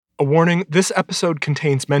A warning, this episode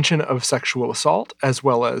contains mention of sexual assault as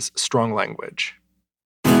well as strong language.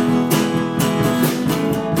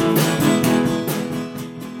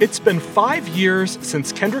 It's been 5 years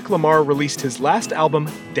since Kendrick Lamar released his last album,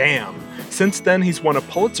 Damn. Since then, he's won a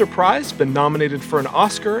Pulitzer Prize, been nominated for an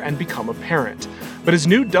Oscar, and become a parent. But his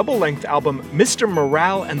new double-length album, Mr.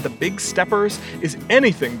 Morale and the Big Steppers, is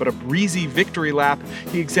anything but a breezy victory lap.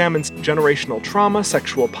 He examines generational trauma,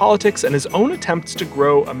 sexual politics, and his own attempts to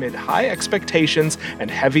grow amid high expectations and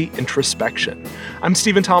heavy introspection. I'm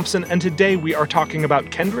Stephen Thompson, and today we are talking about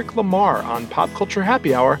Kendrick Lamar on Pop Culture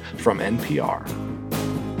Happy Hour from NPR.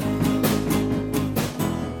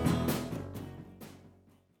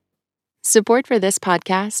 Support for this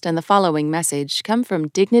podcast and the following message come from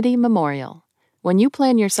Dignity Memorial. When you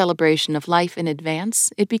plan your celebration of life in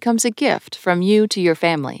advance, it becomes a gift from you to your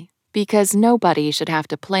family, because nobody should have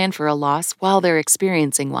to plan for a loss while they're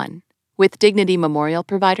experiencing one. With Dignity Memorial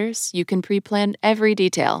providers, you can pre-plan every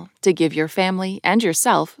detail to give your family and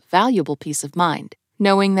yourself valuable peace of mind,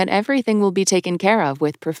 knowing that everything will be taken care of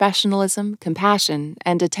with professionalism, compassion,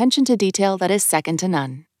 and attention to detail that is second to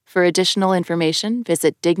none. For additional information,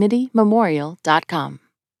 visit dignitymemorial.com.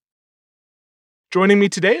 Joining me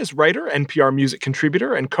today is writer, NPR music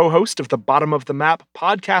contributor, and co-host of the Bottom of the Map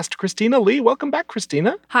podcast, Christina Lee. Welcome back,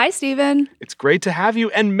 Christina. Hi, Stephen. It's great to have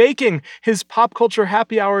you. And making his Pop Culture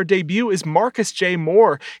Happy Hour debut is Marcus J.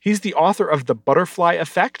 Moore. He's the author of The Butterfly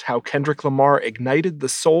Effect, How Kendrick Lamar Ignited the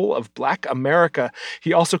Soul of Black America.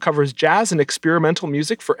 He also covers jazz and experimental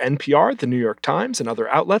music for NPR, The New York Times, and other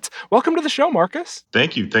outlets. Welcome to the show, Marcus.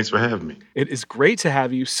 Thank you. Thanks for having me. It is great to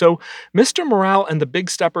have you. So, Mr. Morale and the Big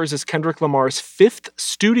Steppers is Kendrick Lamar's fifth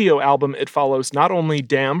studio album. It follows not only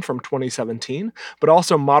Damn from 2017, but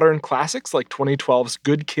also modern classics like 2012's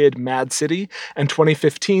Good Kid, Mad City and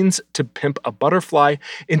 2015's To Pimp a Butterfly.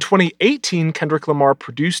 In 2018, Kendrick Lamar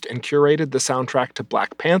produced and curated the soundtrack to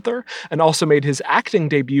Black Panther and also made his acting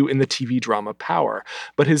debut in the TV drama Power.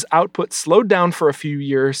 But his output slowed down for a few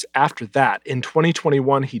years after that. In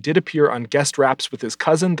 2021, he did appear on guest raps with his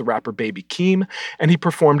cousin, the rapper Baby Keem, and he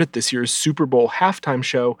performed at this year's Super Bowl halftime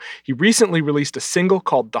show. He recently released a single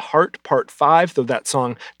called The Heart Part 5, though that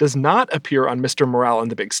song does not appear on Mr. Morale and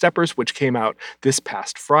the Big Steppers, which came out this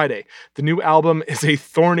past Friday. The new album is a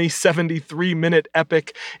thorny 73-minute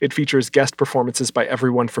epic. It features guest performances by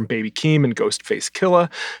everyone from Baby Keem and Ghostface Killah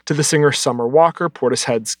to the singer Summer Walker,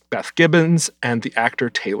 Portishead's Beth Gibbons, and the actor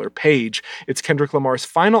Taylor Page. It's Kendrick Lamar's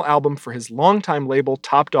final album for his longtime label,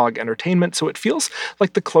 Top Dog Entertainment, so it feels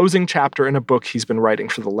like the closing chapter in a book he's been writing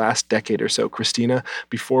for the last decade or so. Christina,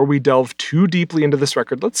 before we delve too deeply into this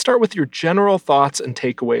record, let's start with your general thoughts and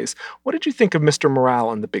takeaways. What did you think of Mr.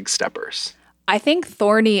 Morale and the Big Steppers? I think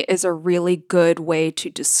thorny is a really good way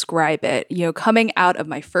to describe it. Coming out of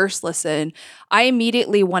my first listen, I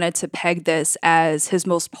immediately wanted to peg this as his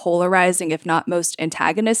most polarizing, if not most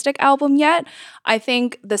antagonistic album yet. I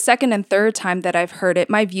think the second and third time that I've heard it,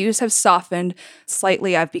 my views have softened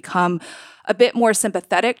slightly. I've become a bit more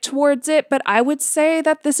sympathetic towards it, but I would say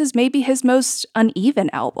that this is maybe his most uneven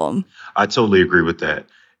album. I totally agree with that.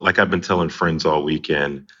 Like I've been telling friends all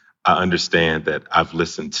weekend, I understand that I've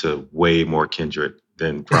listened to way more Kendrick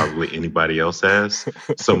than probably anybody else has.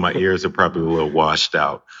 So my ears are probably a little washed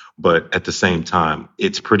out. But at the same time,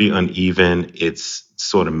 it's pretty uneven. It's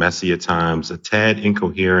sort of messy at times, a tad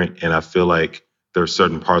incoherent. And I feel like there are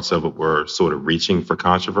certain parts of it where sort of reaching for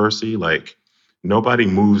controversy. Like nobody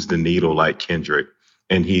moves the needle like Kendrick.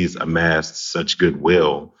 And he's amassed such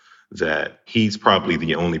goodwill that he's probably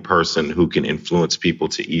the only person who can influence people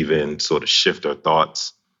to even sort of shift their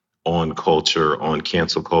thoughts on culture, on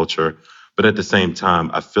cancel culture. But at the same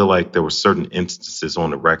time, I feel like there were certain instances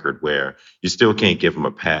on the record where you still can't give him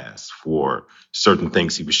a pass for certain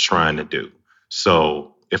things he was trying to do.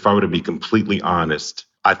 So if I were to be completely honest,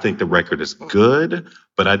 I think the record is good,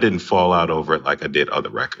 but I didn't fall out over it like I did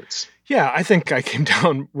other records. Yeah, I think I came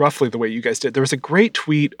down roughly the way you guys did. There was a great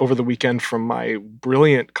tweet over the weekend from my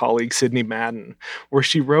brilliant colleague, Sydney Madden, where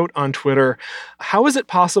she wrote on Twitter, "How is it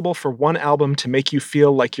possible for one album to make you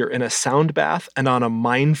feel like you're in a sound bath and on a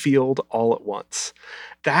minefield all at once?"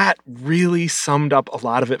 That really summed up a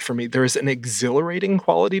lot of it for me. There is an exhilarating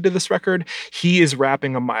quality to this record. He is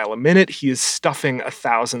rapping a mile a minute. He is stuffing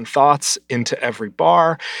 1,000 thoughts into every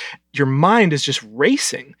bar. Your mind is just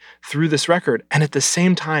racing through this record. And at the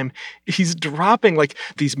same time, he's dropping like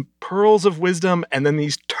these pearls of wisdom and then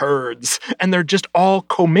these turds, and they're just all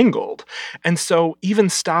commingled. And so even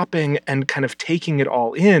stopping and kind of taking it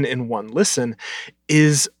all in one listen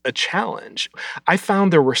is a challenge. I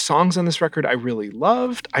found there were songs on this record I really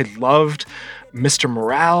loved. I loved Mr.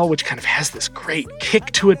 Morale, which kind of has this great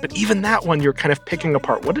kick to it, but even that one you're kind of picking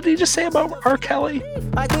apart. What did he just say about R. Kelly?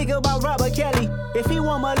 I think about Robert Kelly. If he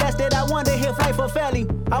won't molested, I wonder he'll fight for Felly.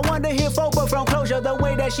 I wonder he'll focus from closure, the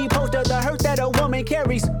way that she posted the hurt that a woman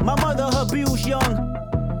carries. My mother abused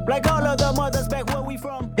young, like all of the mothers back where we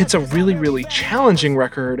from. It's a really, really challenging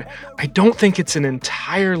record. I don't think it's an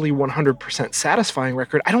entirely 100% satisfying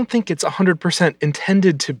record. I don't think it's 100%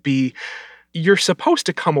 intended to be. You're supposed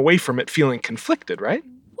to come away from it feeling conflicted, right?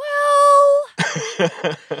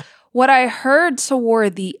 Well, what I heard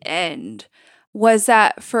toward the end was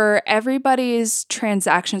that for everybody's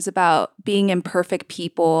transactions about being imperfect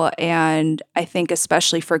people, and I think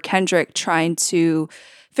especially for Kendrick trying to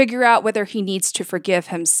figure out whether he needs to forgive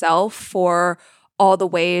himself for all the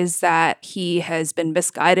ways that he has been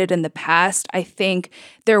misguided in the past, I think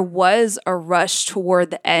there was a rush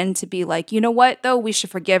toward the end to be like, you know what, though, we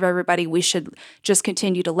should forgive everybody. We should just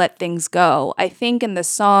continue to let things go. I think in the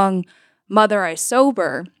song Mother I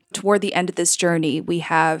Sober, toward the end of this journey, we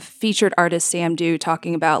have featured artist Sam Dew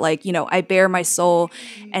talking about like, you know, I bare my soul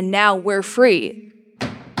and now we're free.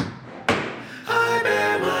 I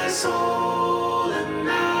bare my soul and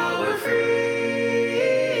now we're free.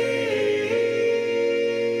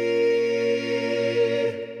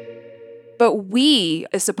 But we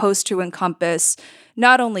is supposed to encompass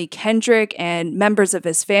not only Kendrick and members of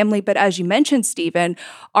his family, but as you mentioned, Stephen,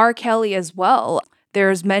 R. Kelly as well.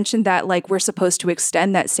 There's mention that like we're supposed to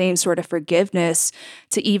extend that same sort of forgiveness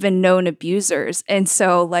to even known abusers. And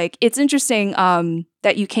so like it's interesting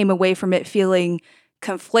that you came away from it feeling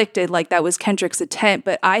conflicted, like that was Kendrick's intent.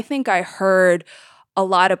 But I think I heard a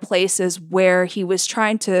lot of places where he was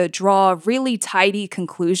trying to draw really tidy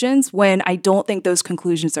conclusions when I don't think those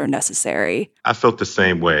conclusions are necessary. I felt the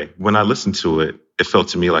same way. When I listened to it, it felt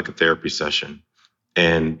to me like a therapy session.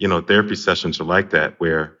 And, you know, therapy sessions are like that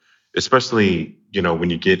where, especially, you know, when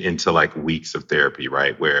you get into like weeks of therapy,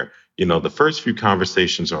 right? Where, you know, the first few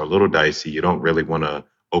conversations are a little dicey. You don't really want to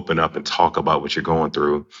open up and talk about what you're going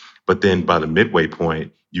through. But then by the midway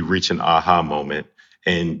point, you reach an aha moment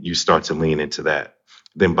and you start to lean into that.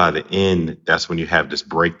 Then by the end, that's when you have this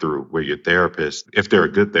breakthrough where your therapist, if they're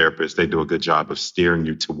a good therapist, they do a good job of steering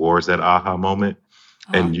you towards that aha moment.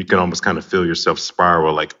 And you can almost kind of feel yourself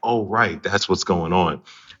spiral like, oh, right, that's what's going on.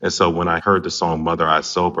 And so when I heard the song Mother I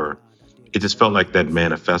Sober, it just felt like that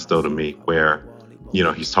manifesto to me where, you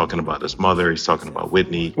know, he's talking about his mother, he's talking about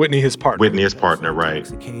Whitney. Whitney, his partner. Whitney, his partner, right.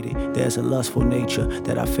 There's a lustful nature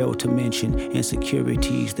that I failed to mention,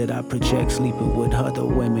 insecurities that I project sleeping with other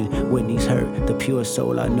women. Whitney's hurt, the pure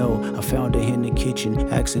soul I know. I found her in the kitchen,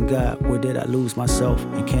 asking God, where did I lose myself?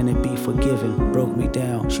 And can it be forgiven? Broke me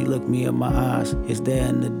down, she looked me in my eyes. Is there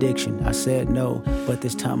an addiction? I said no, but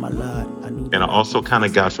this time I lied. I knew. And I also kind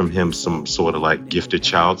of got from him some sort of like gifted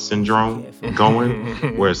child syndrome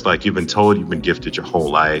going, where it's like you've been told you've been gifted your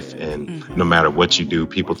whole life, and no matter what you do,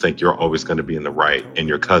 people think you're always going to be in the right, and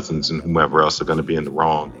your cousins and whomever else are going to be in the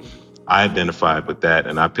wrong. I identified with that,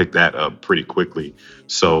 and I picked that up pretty quickly.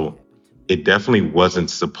 So it definitely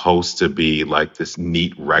wasn't supposed to be like this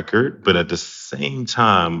neat record, but at the same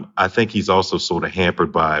time, I think he's also sort of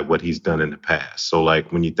hampered by what he's done in the past. So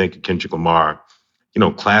like when you think of Kendrick Lamar, you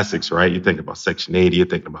know, classics, right? You think about Section 80, you're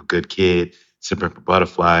thinking about Good Kid, Sipping for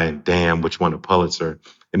Butterfly, and Damn, which won a Pulitzer.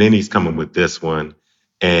 And then he's coming with this one.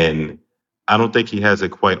 And I don't think he has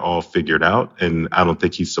it quite all figured out. And I don't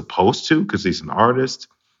think he's supposed to because he's an artist.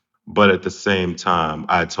 But at the same time,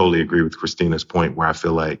 I totally agree with Christina's point where I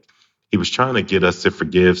feel like he was trying to get us to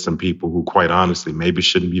forgive some people who quite honestly maybe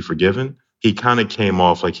shouldn't be forgiven. He kind of came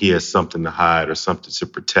off like he has something to hide or something to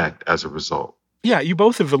protect as a result. Yeah, you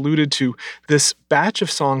both have alluded to this batch of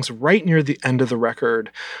songs right near the end of the record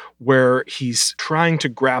where he's trying to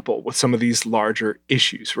grapple with some of these larger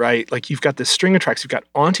issues, right? Like you've got this string of tracks. You've got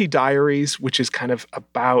Auntie Diaries, which is kind of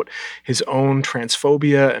about his own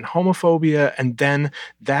transphobia and homophobia. And then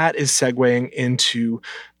that is segueing into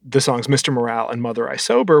the songs Mr. Morale and Mother I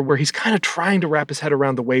Sober, where he's kind of trying to wrap his head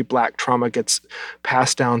around the way Black trauma gets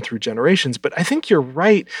passed down through generations. But I think you're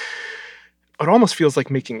right. It almost feels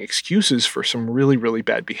like making excuses for some really, really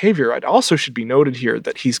bad behavior. It also should be noted here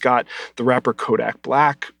that he's got the rapper Kodak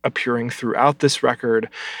Black appearing throughout this record,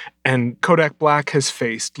 and Kodak Black has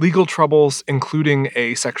faced legal troubles, including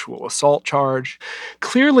a sexual assault charge.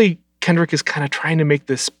 Clearly, Kendrick is kind of trying to make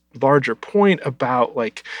this larger point about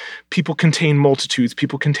like people contain multitudes,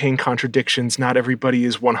 people contain contradictions, not everybody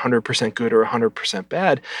is 100% good or 100%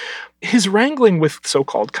 bad. His wrangling with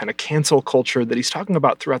so-called kind of cancel culture that he's talking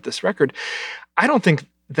about throughout this record, I don't think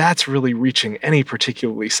that's really reaching any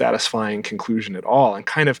particularly satisfying conclusion at all, and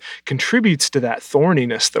kind of contributes to that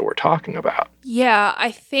thorniness that we're talking about. Yeah,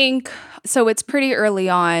 I think so. It's pretty early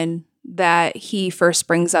on that he first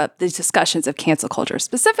brings up the discussions of cancel culture.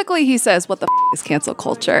 Specifically, he says, what the is cancel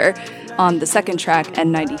culture on the second track,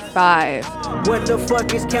 N95. What the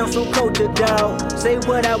fuck is cancel culture, dawg? Say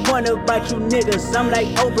what I want about you niggas. I'm like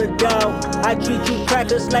Oprah, dawg. I treat you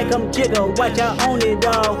crackers like I'm Jigga. Watch I own it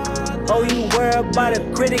all. Oh, you worry about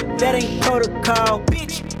a critic? That ain't protocol,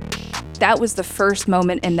 bitch. That was the first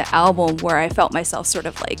moment in the album where I felt myself sort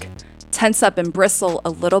of like tense up and bristle a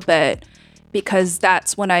little bit, because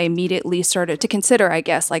that's when I immediately started to consider, I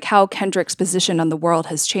guess, like how Kendrick's position on the world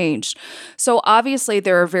has changed. So obviously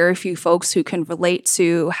there are very few folks who can relate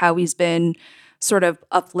to how he's been sort of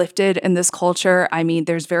uplifted in this culture. I mean,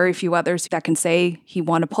 there's very few others that can say he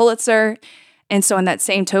won a Pulitzer. And so in that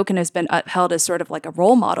same token has been upheld as sort of like a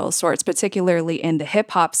role model of sorts, particularly in the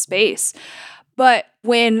hip hop space. But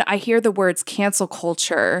when I hear the words cancel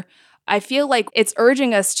culture, I feel like it's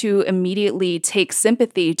urging us to immediately take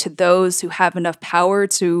sympathy to those who have enough power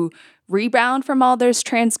to rebound from all those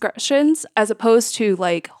transgressions, as opposed to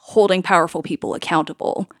like holding powerful people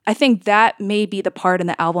accountable. I think that may be the part in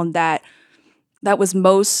the album that was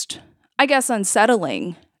most, I guess,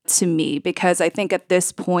 unsettling to me, because I think at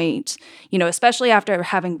this point, you know, especially after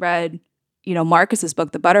having read, you know, Marcus's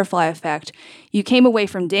book, The Butterfly Effect, you came away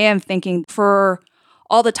from Damn thinking, for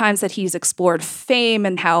all the times that he's explored fame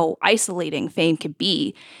and how isolating fame could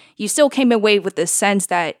be, you still came away with this sense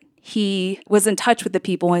that he was in touch with the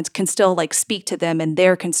people and can still like speak to them and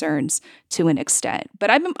their concerns to an extent.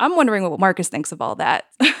 But I'm wondering what Marcus thinks of all that.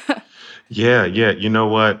 Yeah. You know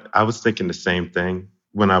what? I was thinking the same thing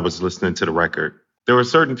when I was listening to the record. There were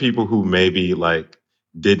certain people who maybe like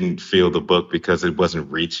didn't feel the book because it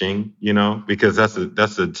wasn't reaching, you know, because that's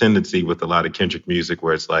a tendency with a lot of Kendrick music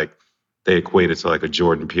where it's like, they equate it to like a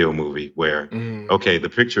Jordan Peele movie where, okay, the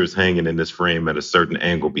picture is hanging in this frame at a certain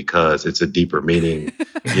angle because it's a deeper meaning,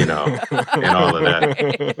 you know, and all of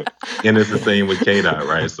that. And it's the same with K-Dot,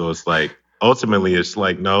 right? So it's like, ultimately, it's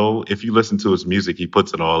like, no, if you listen to his music, he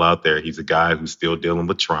puts it all out there. He's a guy who's still dealing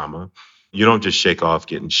with trauma. You don't just shake off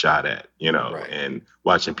getting shot at, you know, right, and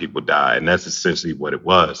watching people die. And that's essentially what it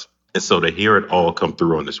was. And so to hear it all come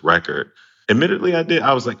through on this record, admittedly,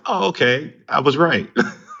 I was like, oh, okay, I was right.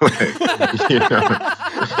 You know?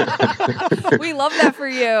 We love that for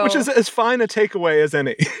you. Which is as fine a takeaway as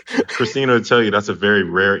any. Christina will tell you that's a very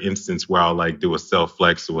rare instance where I'll like do a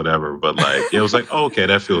self-flex or whatever. But like, it was like, oh, okay,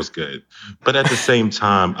 that feels good. But at the same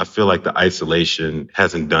time, I feel like the isolation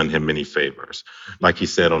hasn't done him many favors. Like he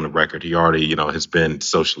said on the record, he already, you know, has been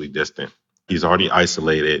socially distant. He's already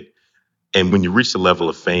isolated. And when you reach the level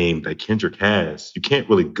of fame that Kendrick has, you can't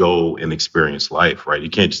really go and experience life, right? You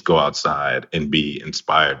can't just go outside and be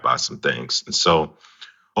inspired by some things. And so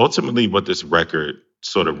ultimately what this record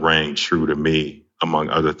sort of rang true to me, among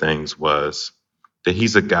other things, was that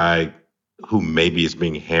he's a guy who maybe is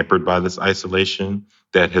being hampered by this isolation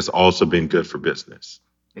that has also been good for business,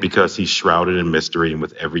 because he's shrouded in mystery. And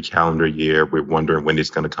with every calendar year, we're wondering when he's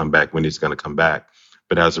going to come back,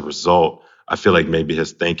 But as a result, I feel like maybe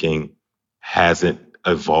his thinking hasn't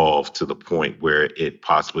evolved to the point where it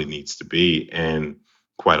possibly needs to be. And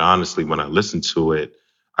quite honestly, when I listened to it,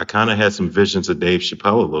 I kind of had some visions of Dave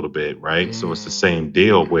Chappelle a little bit, right? So it's the same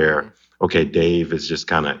deal where, okay, Dave is just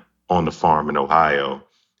kind of on the farm in Ohio.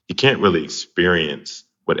 He can't really experience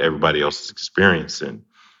what everybody else is experiencing.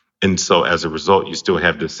 And so as a result, you still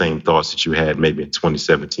have the same thoughts that you had maybe in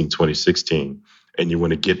 2017, 2016, and you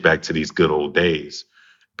want to get back to these good old days.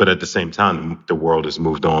 But at the same time, the world has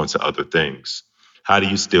moved on to other things. How do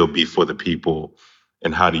you still be for the people,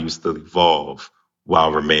 and how do you still evolve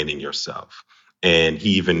while remaining yourself? And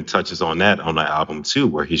he even touches on that on the album too,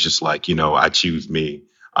 where he's just like, you know, I choose me.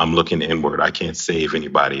 I'm looking inward. I can't save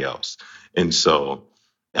anybody else. And so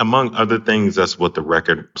among other things, that's what the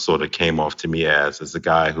record sort of came off to me as a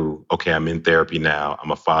guy who, okay, I'm in therapy now. I'm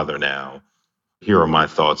a father now. Here are my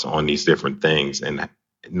thoughts on these different things. And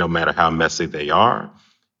no matter how messy they are,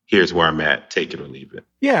 here's where I'm at, take it or leave it.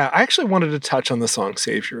 Yeah, I actually wanted to touch on the song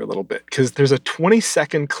Savior a little bit, because there's a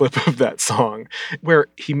 20-second clip of that song where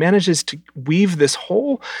he manages to weave this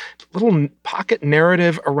whole little pocket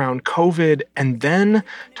narrative around COVID and then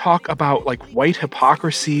talk about like white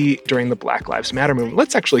hypocrisy during the Black Lives Matter movement.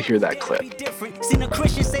 Let's actually hear that clip. Seen a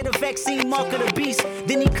Christian say the vaccine mark of the beast.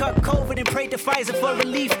 Then he cut COVID and prayed to Pfizer for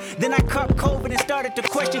relief. Then I cut COVID and started to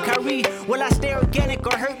question Kyrie. Will I stay organic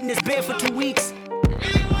or hurt in this bed for 2 weeks?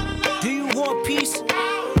 Do you want peace?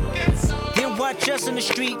 Then watch us in the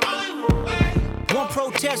street. One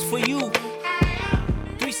protest for you.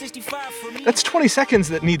 3 That's 20 seconds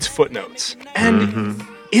that needs footnotes. And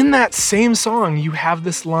in that same song, you have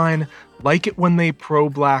this line, like it when they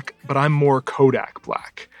pro-black, but I'm more Kodak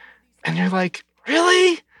black. And you're like,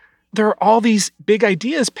 really? There are all these big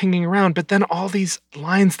ideas pinging around, but then all these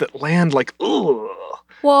lines that land like, ugh.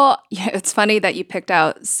 Well, yeah, it's funny that you picked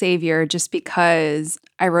out Savior just because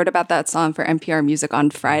I wrote about that song for NPR Music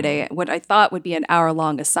on Friday, what I thought would be an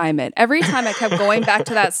hour-long assignment. Every time I kept going back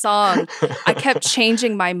to that song, I kept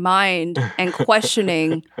changing my mind and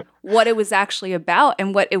questioning what it was actually about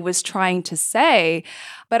and what it was trying to say.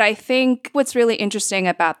 But I think what's really interesting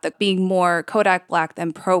about the being more Kodak Black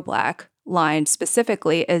than pro-Black line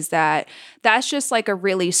specifically is that that's just like a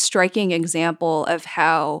really striking example of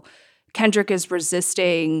how Kendrick is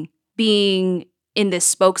resisting being in this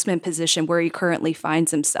spokesman position where he currently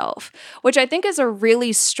finds himself, which I think is a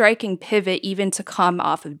really striking pivot even to come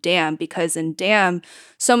off of Damn, because in Damn,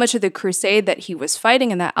 so much of the crusade that he was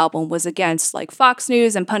fighting in that album was against like Fox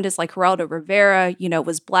News and pundits like Geraldo Rivera,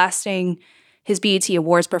 was blasting his BET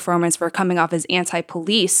Awards performance for coming off as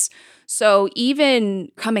anti-police. So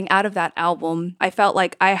even coming out of that album, I felt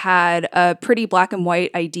like I had a pretty black and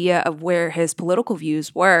white idea of where his political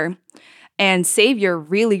views were. And Savior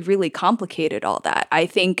really, really complicated all that. I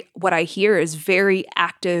think what I hear is very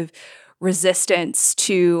active resistance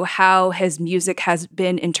to how his music has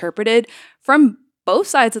been interpreted from both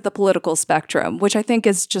sides of the political spectrum, which I think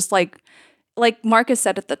is just like Marcus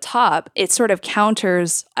said at the top, it sort of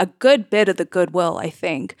counters a good bit of the goodwill, I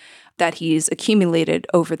think, that he's accumulated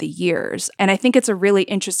over the years. And I think it's a really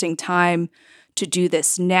interesting time to do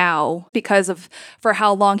this now because of for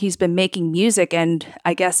how long he's been making music. And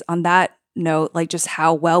I guess on that note, like just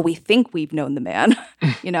how well we think we've known the man,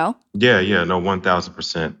 Yeah, no,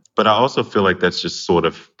 1000%. But I also feel like that's just sort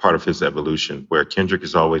of part of his evolution, where Kendrick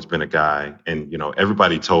has always been a guy. And,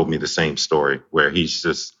 everybody told me the same story, where he's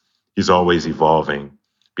always evolving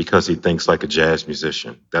because he thinks like a jazz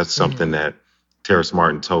musician. That's something that Terrace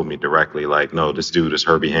Martin told me directly, like, no, this dude is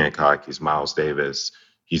Herbie Hancock. He's Miles Davis.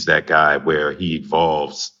 He's that guy where he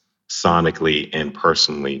evolves sonically and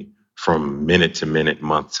personally from minute to minute,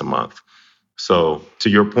 month to month. So to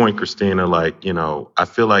your point, Christina, I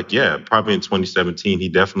feel like, probably in 2017, he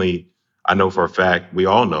definitely, I know for a fact, we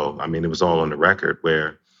all know, it was all on the record,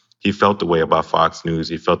 where he felt the way about Fox News.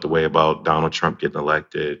 He felt the way about Donald Trump getting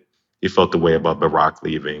elected. He felt the way about Barack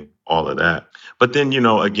leaving, all of that. But then,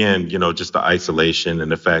 again, just the isolation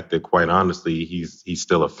and the fact that, quite honestly, he's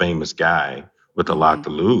still a famous guy with a lot to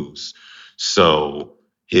lose. So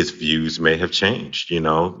his views may have changed.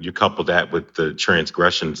 You couple that with the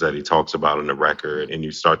transgressions that he talks about in the record, and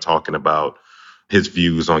you start talking about his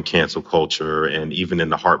views on cancel culture, and even in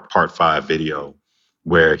the Part 5 video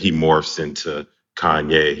where he morphs into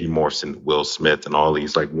Kanye, he morphs into Will Smith and all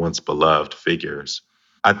these like once beloved figures.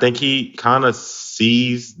 I think he kind of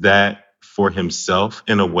sees that for himself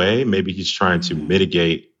in a way. Maybe he's trying to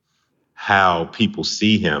mitigate how people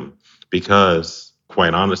see him because,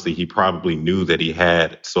 quite honestly, he probably knew that he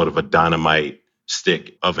had sort of a dynamite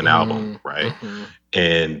stick of an album, right?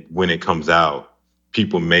 And when it comes out,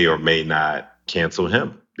 people may or may not cancel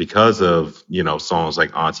him because of, songs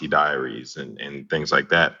like Auntie Diaries and things like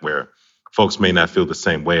that, where folks may not feel the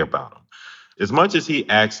same way about him. As much as he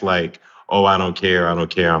acts like, oh, I don't care,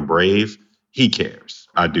 I'm brave, he cares.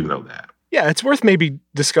 I do know that. Yeah, it's worth maybe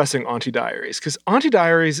discussing Auntie Diaries, because Auntie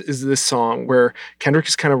Diaries is this song where Kendrick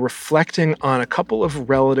is kind of reflecting on a couple of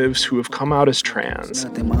relatives who have come out as trans.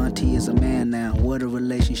 My auntie is a man now. What a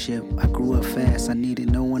relationship. I grew up fast. I needed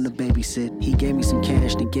no one to babysit. He gave me some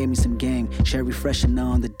cash, then gave me some game. Cherry freshener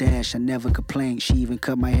on the dash. I never complained. She even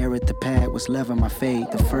cut my hair at the pad. Was loving my fade.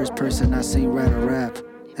 The first person I seen write a rap.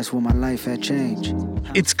 That's when my life had changed.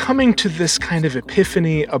 It's coming to this kind of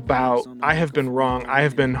epiphany about, I have been wrong, I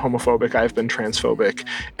have been homophobic, I have been transphobic,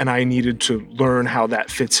 and I needed to learn how that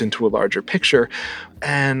fits into a larger picture.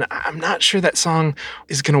 And I'm not sure that song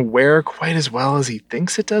is going to wear quite as well as he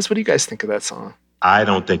thinks it does. What do you guys think of that song? I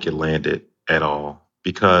don't think it landed at all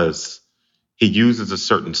because he uses a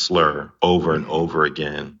certain slur over and over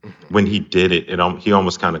again. When he did it, he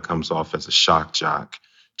almost kind of comes off as a shock jock,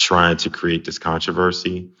 trying to create this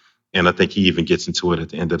controversy. And I think he even gets into it at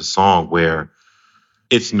the end of the song where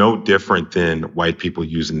it's no different than white people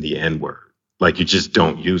using the N-word. Like, you just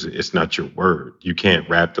don't use it. It's not your word. You can't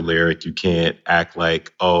rap the lyric. You can't act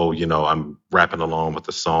like, oh, I'm rapping along with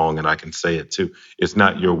the song and I can say it too. It's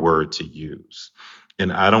not your word to use.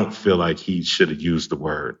 And I don't feel like he should have used the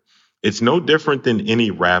word. It's no different than any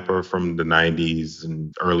rapper from the 90s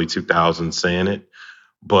and early 2000s saying it.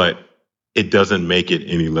 But it doesn't make it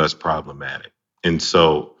any less problematic. And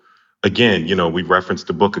so, again, we referenced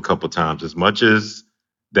the book a couple times. As much as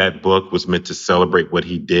that book was meant to celebrate what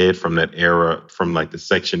he did from that era, from like the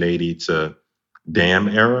Section 80 to Damn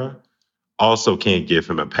era, also can't give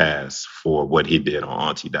him a pass for what he did on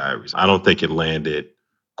Auntie Diaries. I don't think it landed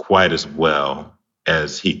quite as well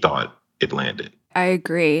as he thought it landed. I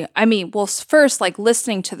agree. I mean, well, first, like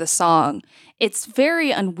listening to the song, it's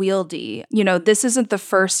very unwieldy. You know, this isn't the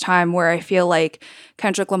first time where I feel like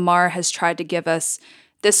Kendrick Lamar has tried to give us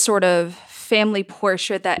this sort of family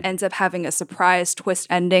portrait that ends up having a surprise twist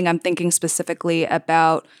ending. I'm thinking specifically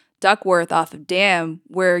about Duckworth off of Damn,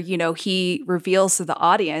 where, you know, he reveals to the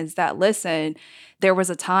audience that, listen, there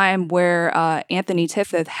was a time where Anthony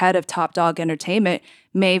Tiffith, head of Top Dog Entertainment,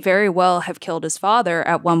 may very well have killed his father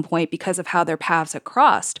at one point because of how their paths had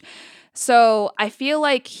crossed. So I feel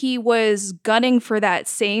like he was gunning for that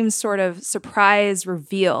same sort of surprise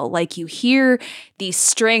reveal. Like you hear these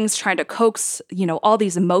strings trying to coax, you know, all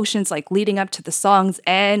these emotions like leading up to the song's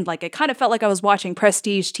end. Like it kind of felt like I was watching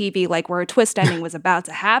Prestige TV, like where a twist ending was about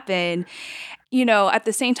to happen. You know, at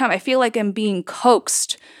the same time, I feel like I'm being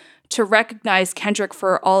coaxed to recognize Kendrick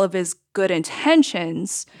for all of his good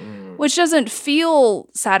intentions, which doesn't feel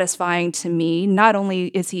satisfying to me. Not only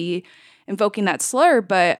is he invoking that slur,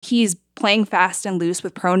 but he's playing fast and loose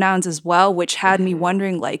with pronouns as well, which had me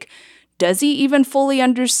wondering, like, does he even fully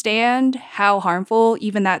understand how harmful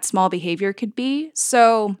even that small behavior could be?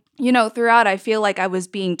 So, you know, throughout, I feel like I was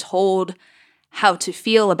being told how to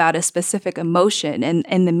feel about a specific emotion. And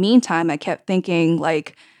in the meantime, I kept thinking,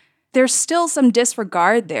 like, there's still some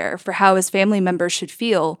disregard there for how his family members should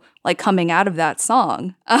feel, like, coming out of that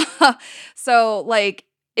song. So, like,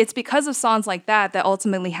 it's because of songs like that that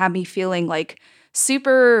ultimately had me feeling, like,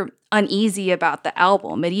 super uneasy about the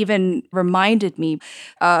album. It even reminded me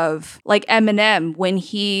of, like, Eminem when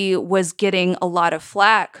he was getting a lot of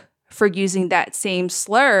flack for using that same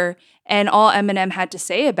slur. And all Eminem had to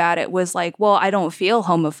say about it was like, well, I don't feel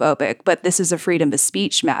homophobic, but this is a freedom of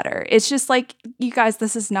speech matter. It's just like, you guys,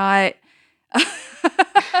 this is not,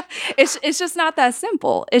 it's just not that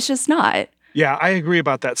simple. It's just not. Yeah, I agree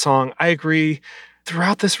about that song. I agree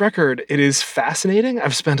throughout this record. It is fascinating.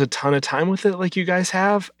 I've spent a ton of time with it like you guys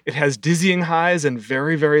have. It has dizzying highs and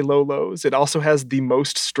very, very low lows. It also has the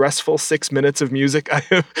most stressful 6 minutes of music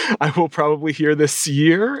I will probably hear this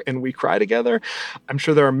year, and We Cry Together. I'm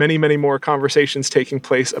sure there are many, many more conversations taking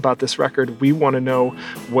place about this record. We want to know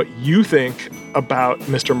what you think about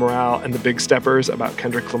Mr. Morale and the Big Steppers, about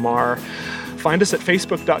Kendrick Lamar. Find us at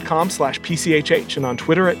facebook.com/PCHH and on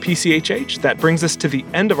Twitter at PCHH. That brings us to the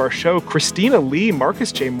end of our show. Christina Lee,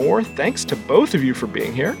 Marcus J. Moore, thanks to both of you for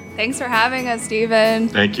being here. Thanks for having us, Stephen.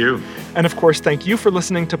 Thank you. And of course, thank you for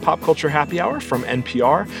listening to Pop Culture Happy Hour from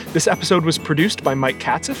NPR. This episode was produced by Mike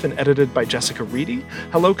Katzeff and edited by Jessica Reedy.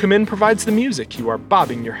 Hello Come In provides the music you are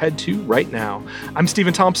bobbing your head to right now. I'm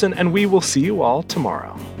Stephen Thompson, and we will see you all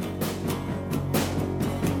tomorrow.